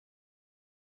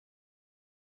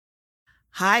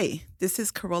Hi, this is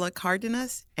Carola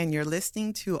Cardenas, and you're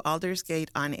listening to Aldersgate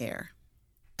on Air.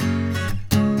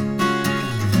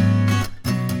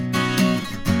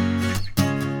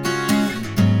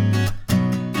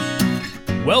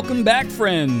 Welcome back,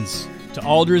 friends, to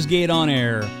Aldersgate on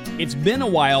Air. It's been a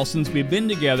while since we've been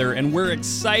together, and we're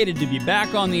excited to be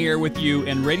back on the air with you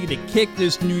and ready to kick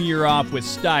this new year off with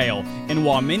style. And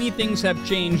while many things have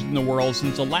changed in the world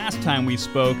since the last time we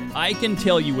spoke, I can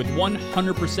tell you with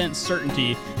 100%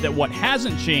 certainty that what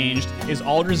hasn't changed is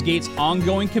Aldersgate's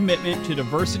ongoing commitment to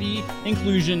diversity,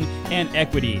 inclusion, and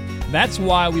equity. That's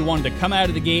why we wanted to come out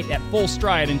of the gate at full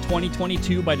stride in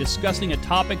 2022 by discussing a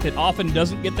topic that often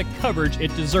doesn't get the coverage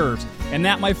it deserves. And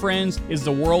that, my friends, is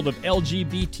the world of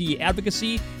LGBT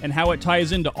advocacy and how it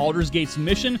ties into Aldersgate's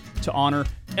mission to honor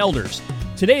elders.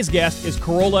 Today's guest is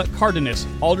Carola Cardenas,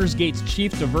 Aldersgate's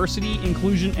Chief Diversity,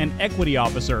 Inclusion, and Equity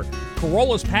Officer.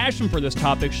 Carola's passion for this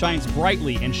topic shines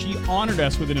brightly, and she honored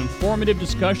us with an informative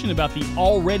discussion about the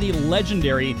already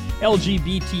legendary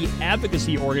LGBT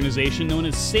advocacy organization known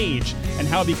as SAGE, and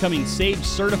how becoming SAGE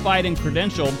certified and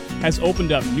credentialed has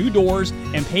opened up new doors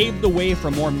and paved the way for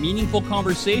more meaningful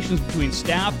conversations between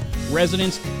staff,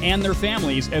 residents, and their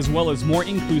families, as well as more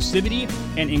inclusivity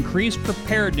and increased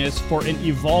preparedness for an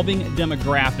evolving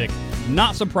demographic.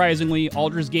 Not surprisingly,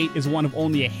 Aldersgate is one of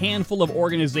only a handful of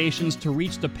organizations to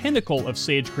reach the pinnacle of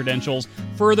SAGE credentials,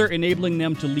 further enabling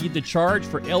them to lead the charge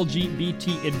for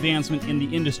LGBT advancement in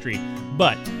the industry.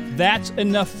 But that's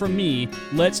enough from me.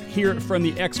 Let's hear it from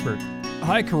the expert.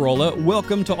 Hi, Carola.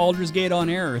 Welcome to Aldersgate on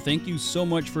Air. Thank you so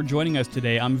much for joining us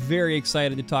today. I'm very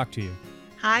excited to talk to you.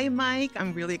 Hi, Mike.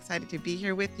 I'm really excited to be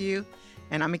here with you,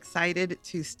 and I'm excited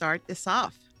to start this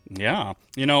off. Yeah.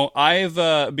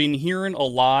 I've been hearing a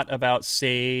lot about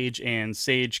SAGE and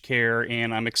SAGE Care,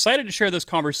 and I'm excited to share this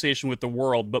conversation with the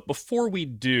world. But before we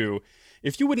do,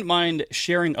 if you wouldn't mind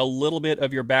sharing a little bit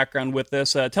of your background with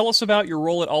us, tell us about your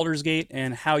role at Aldersgate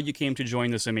and how you came to join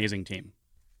this amazing team.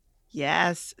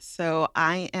 Yes, so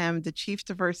I am the Chief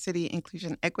Diversity,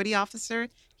 Inclusion, Equity Officer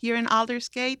here in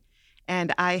Aldersgate,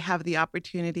 and I have the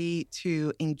opportunity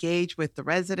to engage with the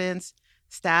residents,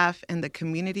 staff, and the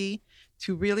community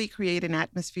to really create an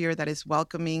atmosphere that is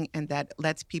welcoming and that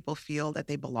lets people feel that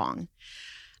they belong.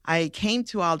 I came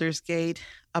to Aldersgate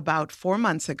about 4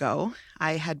 months ago.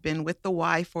 I had been with the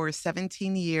Y for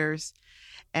 17 years,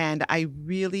 and I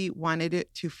really wanted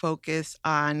it to focus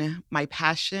on my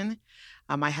passion.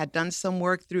 I had done some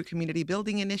work through Community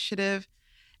Building Initiative,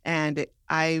 and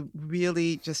I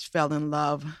really just fell in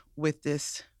love with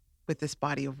this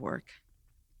body of work.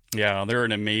 Yeah, they're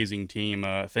an amazing team.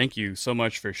 Thank you so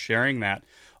much for sharing that.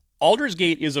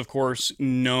 Aldersgate is, of course,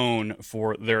 known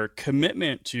for their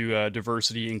commitment to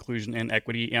diversity, inclusion, and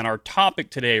equity, and our topic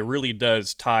today really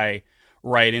does tie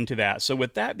right into that. So,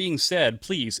 with that being said,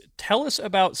 please tell us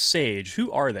about SAGE.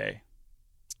 Who are they?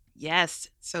 Yes,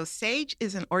 so SAGE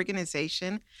is an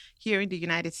organization here in the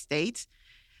United States.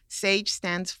 SAGE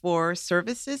stands for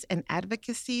Services and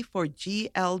Advocacy for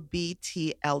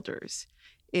GLBT Elders.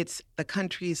 It's the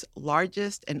country's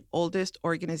largest and oldest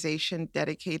organization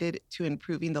dedicated to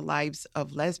improving the lives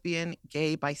of lesbian,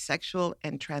 gay, bisexual,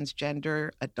 and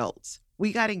transgender adults.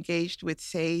 We got engaged with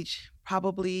SAGE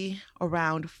probably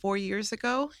around 4 years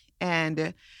ago.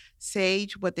 And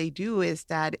SAGE, what they do is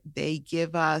that they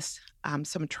give us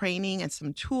some training and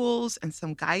some tools and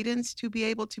some guidance to be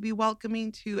able to be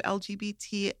welcoming to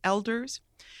LGBT elders.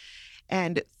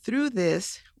 And through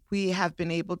this, we have been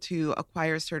able to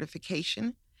acquire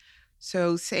certification.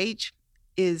 So SAGE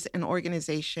is an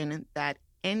organization that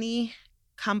any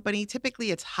company, typically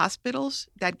it's hospitals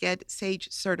that get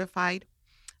SAGE certified,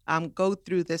 go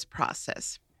through this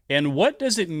process. And what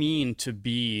does it mean to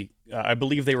be, I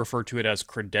believe they refer to it as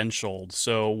credentialed.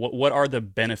 So, what are the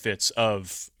benefits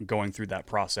of going through that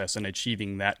process and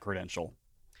achieving that credential?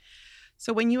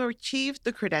 So when you achieve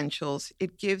the credentials,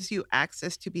 it gives you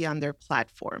access to be on their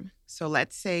platform. So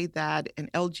let's say that an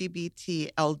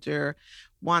LGBT elder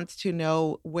wants to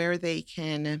know where they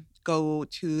can go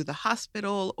to the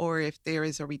hospital, or if there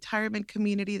is a retirement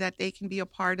community that they can be a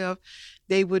part of.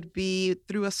 They would be,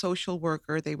 through a social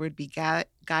worker, they would be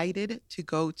guided to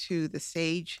go to the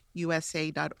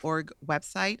sageusa.org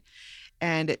website,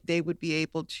 and they would be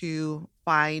able to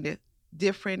find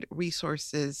different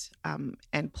resources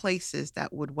and places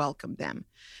that would welcome them.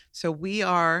 So we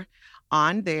are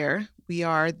on there. We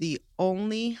are the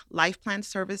only life plan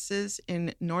services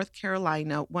in North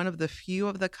Carolina, one of the few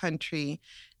of the country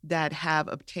that have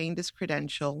obtained this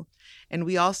credential. And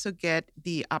we also get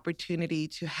the opportunity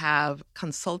to have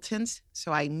consultants.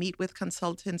 So I meet with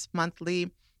consultants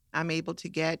monthly. I'm able to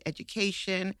get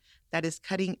education, that is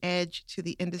cutting edge to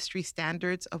the industry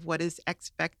standards of what is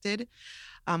expected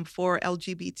for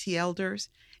LGBT elders.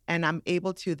 And I'm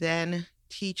able to then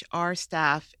teach our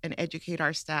staff and educate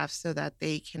our staff so that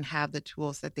they can have the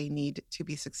tools that they need to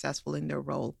be successful in their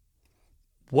role.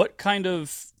 What kind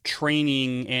of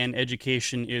training and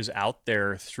education is out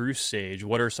there through Sage?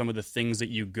 What are some of the things that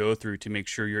you go through to make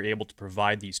sure you're able to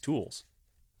provide these tools?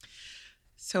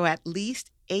 So at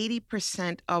least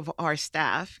 80% of our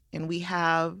staff, and we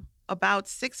have about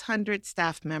 600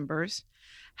 staff members,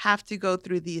 have to go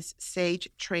through these SAGE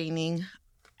training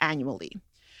annually.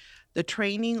 The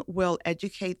training will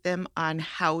educate them on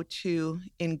how to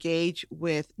engage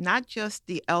with not just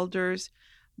the elders,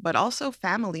 but also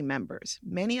family members.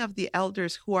 Many of the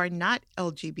elders who are not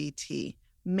LGBT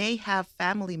may have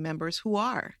family members who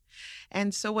are.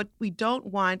 And so what we don't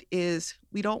want is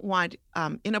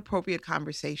inappropriate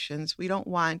conversations. We don't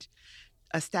want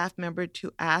a staff member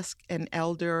to ask an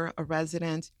elder, a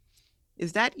resident,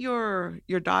 is that your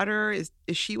daughter? Is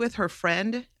she with her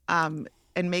friend?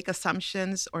 And make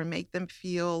assumptions or make them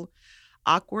feel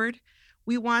awkward.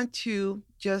 We want to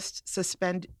just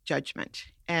suspend judgment.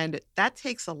 And that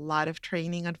takes a lot of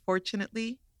training,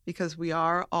 unfortunately, because we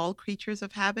are all creatures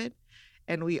of habit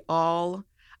and we all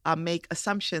make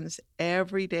assumptions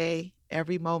every day,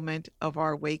 every moment of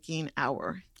our waking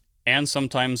hour. And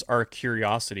sometimes our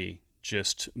curiosity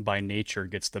just by nature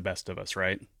gets the best of us,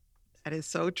 right? That is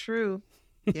so true.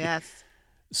 Yes.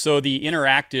 So the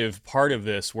interactive part of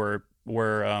this where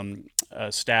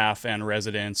staff and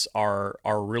residents are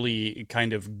really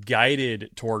kind of guided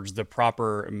towards the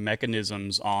proper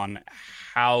mechanisms on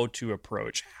how to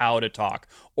approach, how to talk,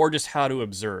 or just how to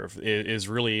observe is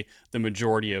really the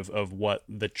majority of what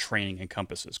the training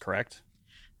encompasses, correct?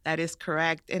 That is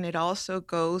correct. And it also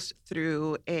goes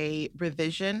through a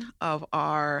revision of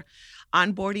our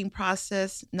onboarding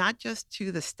process, not just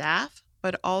to the staff,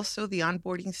 but also the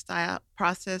onboarding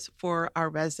process for our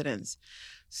residents.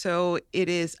 So it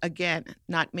is, again,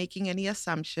 not making any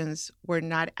assumptions. We're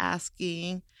not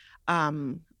asking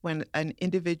when an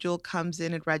individual comes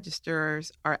in and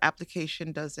registers, our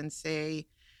application doesn't say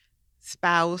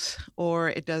spouse or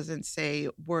it doesn't say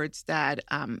words that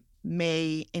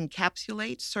may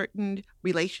encapsulate certain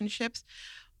relationships,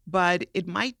 but it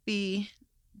might be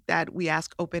that we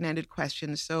ask open-ended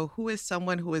questions. So who is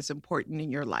someone who is important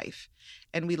in your life?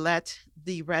 And we let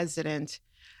the resident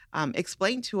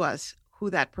explain to us who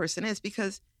that person is,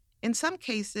 because in some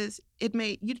cases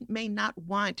you may not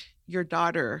want your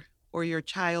daughter or your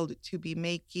child to be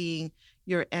making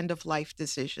your end of life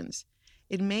decisions.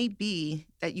 It may be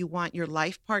that you want your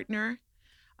life partner,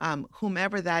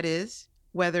 whomever that is,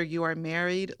 whether you are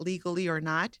married legally or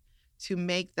not, to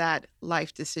make that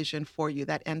life decision for you,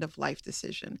 that end of life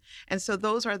decision. And so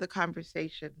those are the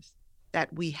conversations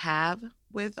that we have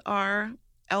with our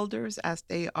elders as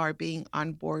they are being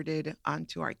onboarded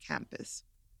onto our campus.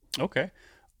 Okay.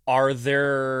 Are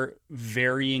there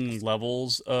varying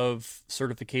levels of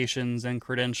certifications and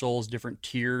credentials, different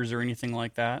tiers or anything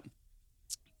like that?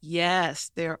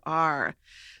 Yes, there are.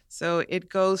 So it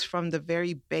goes from the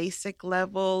very basic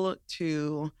level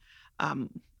to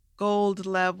gold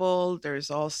level.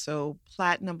 There's also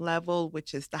platinum level,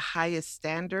 which is the highest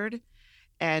standard.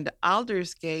 And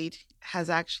Aldersgate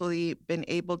has actually been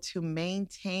able to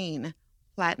maintain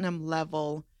platinum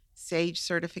level SAGE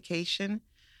certification.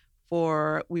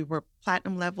 We were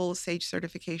platinum level SAGE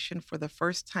certification for the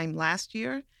first time last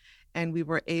year, and we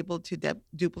were able to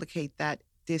duplicate that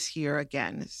this year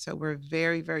again. So we're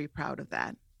very, very proud of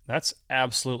that. That's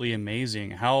absolutely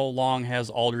amazing. How long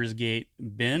has Aldersgate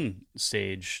been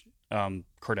SAGE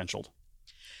credentialed?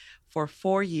 For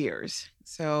 4 years.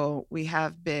 So we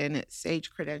have been SAGE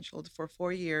credentialed for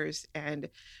 4 years, and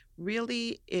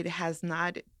really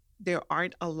there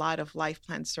aren't a lot of life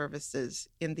plan services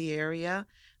in the area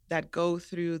that go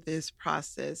through this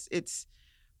process. It's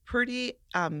pretty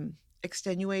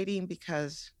extenuating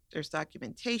because there's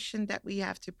documentation that we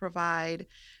have to provide.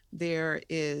 There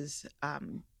is,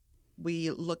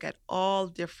 we look at all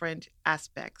different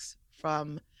aspects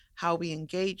from how we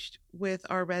engaged with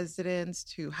our residents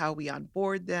to how we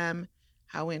onboard them,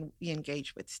 how we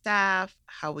engage with staff,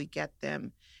 how we get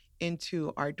them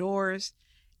into our doors.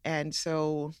 And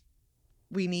so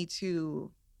we need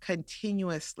to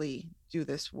continuously do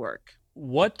this work.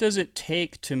 What does it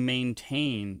take to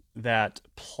maintain that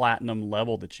platinum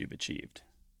level that you've achieved?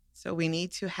 So we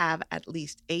need to have at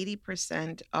least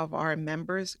 80% of our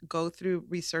members go through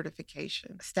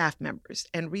recertification, staff members.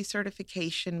 And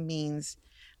recertification means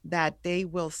that they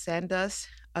will send us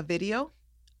a video.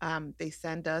 They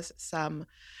send us some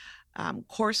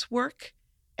coursework,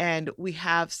 And we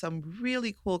have some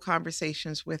really cool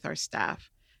conversations with our staff.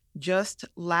 Just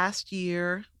last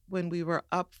year, when we were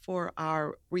up for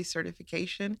our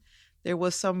recertification, there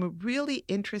was some really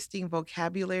interesting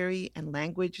vocabulary and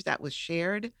language that was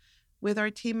shared with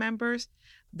our team members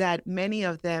that many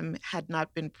of them had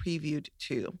not been previewed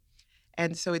to.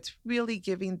 And so it's really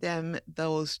giving them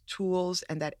those tools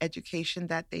and that education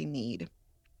that they need.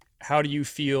 How do you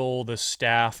feel the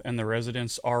staff and the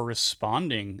residents are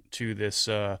responding to this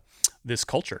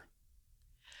culture?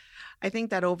 I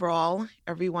think that overall,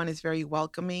 everyone is very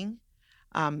welcoming.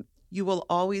 You will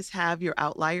always have your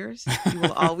outliers. You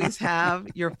will always have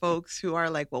your folks who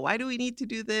are like, well, why do we need to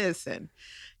do this? And,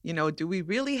 do we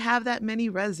really have that many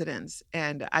residents?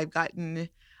 And I've gotten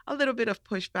a little bit of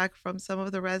pushback from some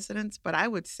of the residents, but I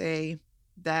would say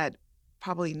that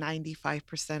probably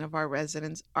 95% of our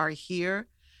residents are here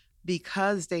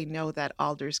because they know that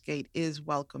Aldersgate is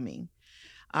welcoming.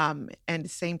 And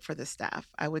same for the staff.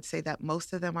 I would say that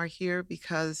most of them are here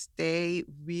because they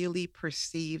really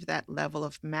perceive that level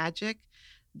of magic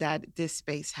that this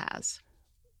space has.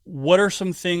 What are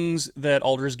some things that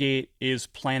Aldersgate is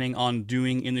planning on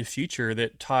doing in the future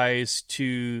that ties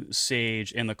to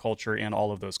Sage and the culture and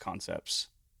all of those concepts?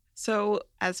 So,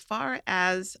 as far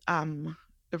as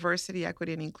diversity,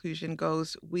 equity, and inclusion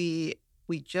goes, we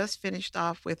just finished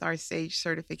off with our SAGE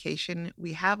certification.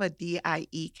 We have a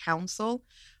DIE council,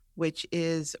 which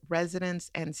is residents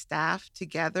and staff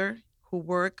together who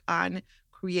work on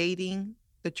creating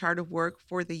the chart of work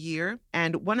for the year.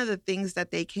 And one of the things that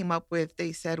they came up with,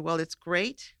 they said, well, it's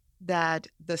great that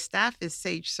the staff is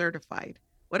SAGE certified.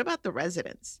 What about the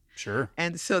residents? Sure.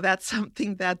 And so that's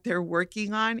something that they're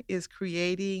working on, is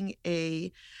creating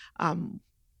a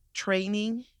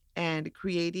training and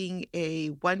creating a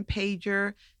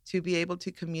one-pager to be able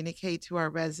to communicate to our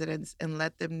residents and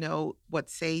let them know what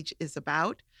SAGE is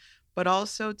about, but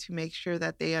also to make sure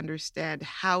that they understand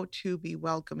how to be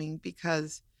welcoming,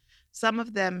 because some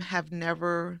of them have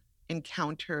never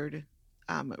encountered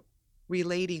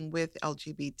relating with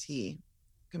LGBT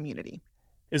community.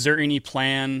 Is there any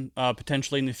plan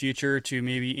potentially in the future to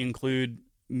maybe include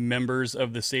members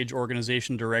of the SAGE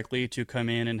organization directly to come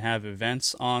in and have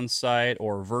events on site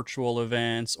or virtual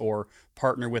events, or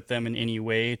partner with them in any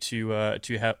way to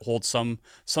hold some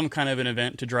kind of an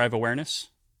event to drive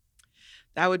awareness?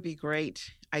 That would be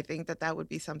great. I think that would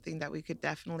be something that we could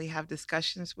definitely have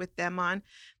discussions with them on.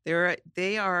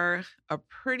 They are a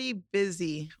pretty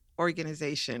busy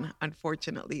organization,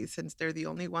 unfortunately, since they're the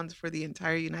only ones for the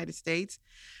entire United States.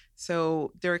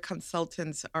 So their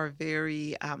consultants are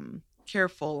very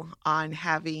careful on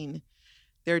having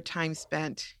their time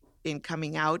spent in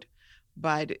coming out,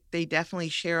 but they definitely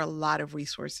share a lot of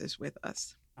resources with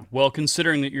us. Well,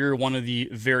 considering that you're one of the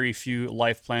very few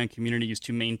life plan communities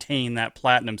to maintain that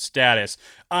platinum status,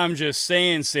 I'm just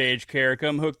saying, Sage Care,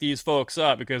 come hook these folks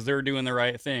up because they're doing the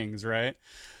right things, right?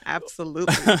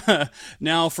 Absolutely.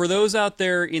 Now, for those out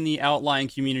there in the outlying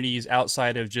communities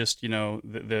outside of just,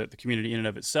 the community in and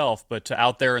of itself, but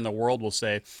out there in the world, we'll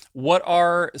say, what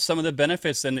are some of the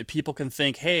benefits then that people can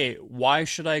think, hey, why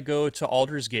should I go to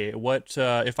Aldersgate? What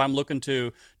if I'm looking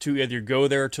to either go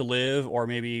there to live or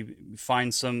maybe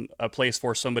find a place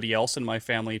for somebody else in my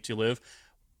family to live?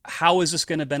 How is this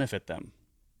going to benefit them?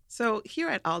 So here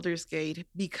at Aldersgate,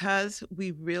 because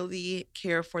we really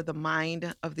care for the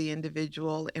mind of the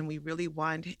individual and we really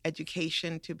want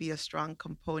education to be a strong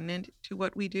component to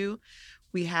what we do,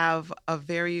 we have a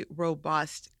very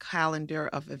robust calendar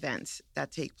of events that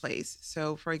take place.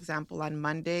 So for example, on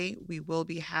Monday, we will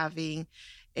be having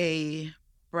a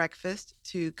breakfast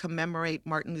to commemorate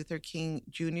Martin Luther King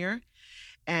Jr.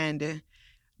 And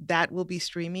that will be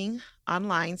streaming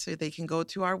online, so they can go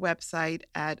to our website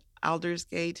at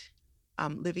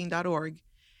aldersgateliving.org.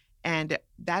 And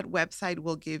that website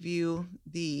will give you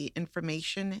the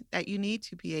information that you need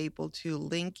to be able to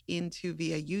link into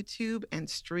via YouTube and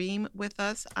stream with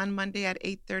us on Monday at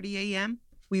 8:30 a.m.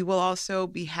 We will also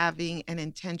be having an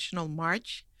intentional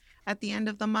march at the end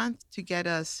of the month to get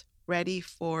us ready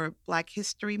for Black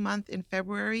History Month in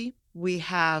February. We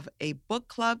have a book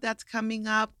club that's coming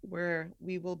up where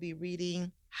we will be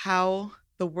reading How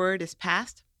the Word is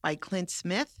Passed by Clint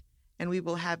Smith. And we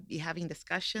will be having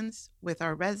discussions with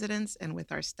our residents and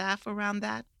with our staff around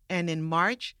that. And in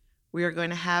March, we are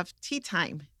going to have tea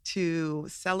time to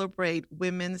celebrate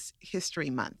Women's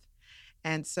History Month.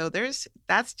 And so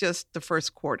that's just the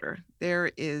first quarter.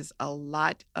 There is a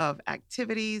lot of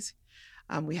activities.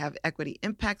 We have equity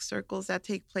impact circles that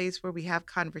take place where we have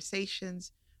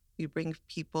conversations. We bring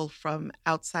people from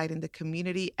outside in the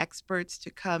community, experts, to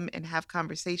come and have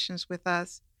conversations with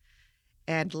us.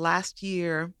 And last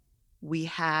year, We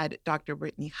had Dr.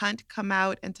 Brittany Hunt come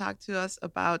out and talk to us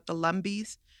about the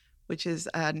Lumbees, which is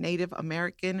a Native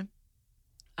American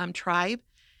tribe,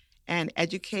 and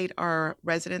educate our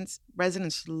residents.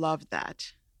 Residents loved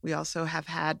that. We also have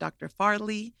had Dr.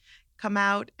 Farley come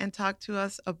out and talk to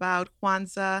us about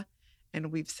Kwanzaa,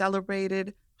 and we've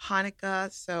celebrated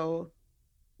Hanukkah. So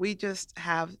we just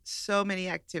have so many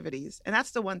activities. And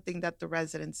that's the one thing that the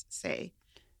residents say.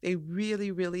 They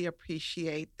really, really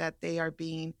appreciate that they are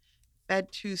being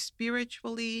fed to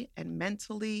spiritually and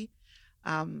mentally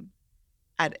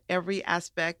at every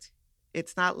aspect.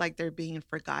 It's not like they're being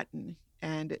forgotten,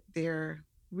 and they're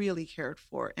really cared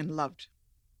for and loved.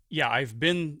 Yeah, I've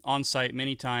been on site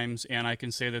many times, and I can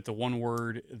say that the one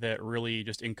word that really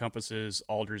just encompasses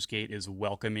Aldersgate is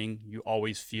welcoming. You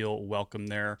always feel welcome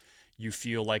there. You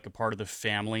feel like a part of the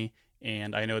family,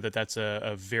 and I know that that's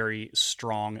a very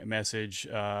strong message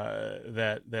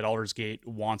that Aldersgate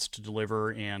wants to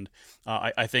deliver, and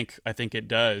I think it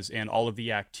does. And all of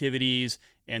the activities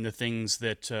and the things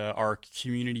that our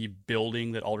community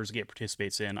building that Aldersgate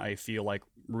participates in, I feel like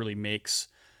really makes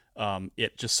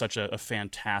it just such a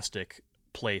fantastic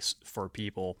place for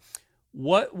people.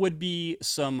 What would be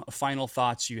some final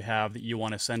thoughts you have that you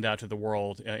want to send out to the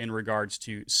world in regards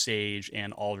to Sage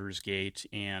and Aldersgate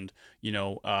and,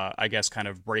 I guess kind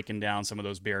of breaking down some of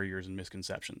those barriers and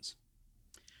misconceptions?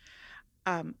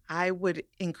 I would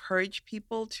encourage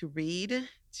people to read,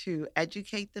 to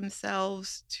educate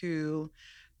themselves, to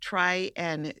try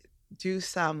and do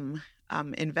some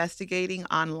investigating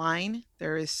online.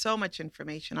 There is so much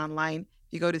information online.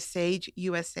 If you go to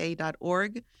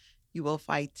sageusa.org, you will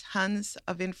find tons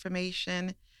of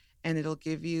information, and it'll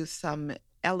give you some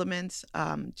elements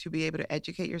to be able to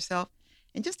educate yourself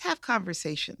and just have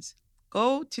conversations.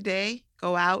 Go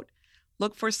out,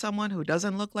 look for someone who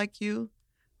doesn't look like you,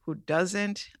 who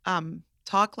doesn't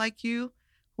talk like you,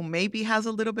 who maybe has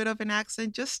a little bit of an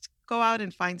accent. Just go out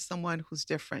and find someone who's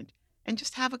different and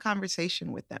just have a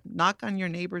conversation with them. Knock on your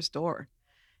neighbor's door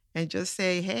and just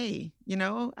say, hey,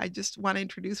 I just want to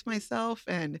introduce myself,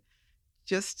 and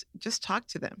just talk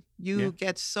to them. You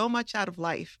get so much out of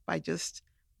life by just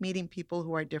meeting people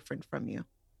who are different from you.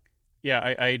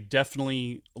 Yeah, I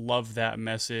definitely love that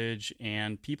message,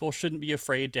 and people shouldn't be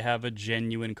afraid to have a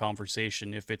genuine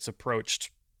conversation if it's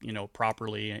approached,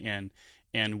 properly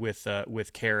and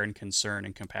with care and concern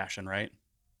and compassion, right?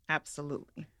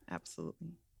 Absolutely.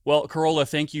 Well, Carola,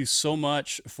 thank you so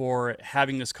much for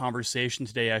having this conversation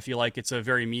today. I feel like it's a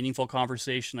very meaningful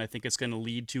conversation. I think it's going to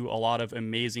lead to a lot of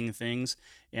amazing things.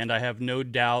 And I have no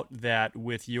doubt that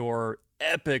with your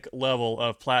epic level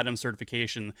of platinum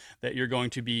certification, that you're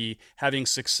going to be having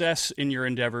success in your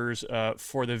endeavors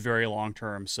for the very long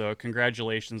term. So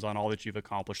congratulations on all that you've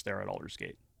accomplished there at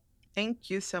Aldersgate. Thank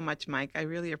you so much, Mike. I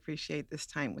really appreciate this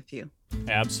time with you.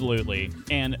 Absolutely.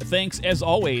 And thanks, as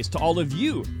always, to all of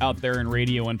you out there in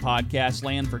radio and podcast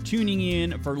land for tuning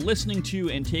in, for listening to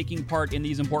and taking part in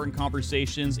these important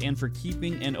conversations, and for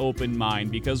keeping an open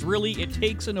mind, because really it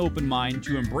takes an open mind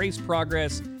to embrace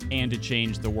progress and to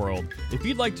change the world. If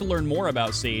you'd like to learn more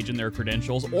about Sage and their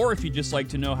credentials, or if you'd just like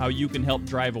to know how you can help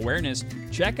drive awareness,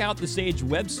 check out the Sage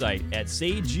website at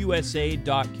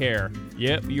sageusa.care.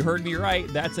 Yep, you heard me right.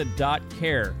 That's a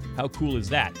 .care. How cool is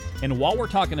that? And while we're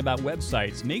talking about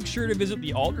websites, make sure to visit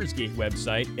the Aldersgate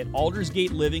website at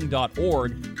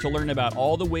aldersgateliving.org to learn about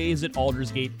all the ways that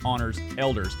Aldersgate honors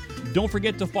elders. Don't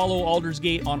forget to follow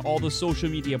Aldersgate on all the social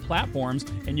media platforms,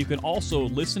 and you can also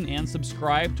listen and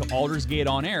subscribe to Aldersgate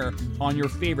On Air on your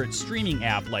favorite streaming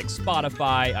app like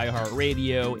Spotify,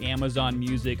 iHeartRadio, Amazon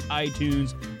Music,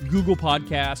 iTunes, Google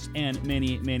Podcasts, and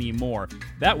many, many more.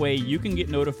 That way, you can get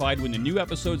notified when the new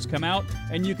episodes come out,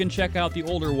 and you can check out the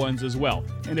older ones as well.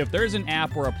 And if there's an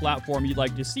app or a platform you'd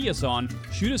like to see us on,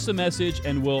 shoot us a message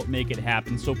and we'll make it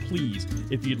happen. So please,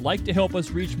 if you'd like to help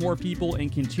us reach more people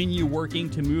and continue working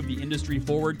to move the industry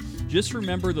forward, just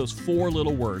remember those 4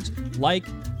 little words: like,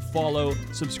 follow,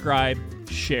 subscribe,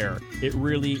 share. It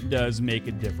really does make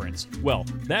a difference. Well,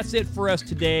 that's it for us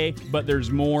today, but there's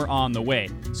more on the way.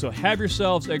 So have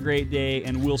yourselves a great day,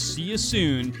 and we'll see you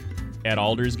soon at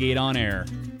Aldersgate On Air.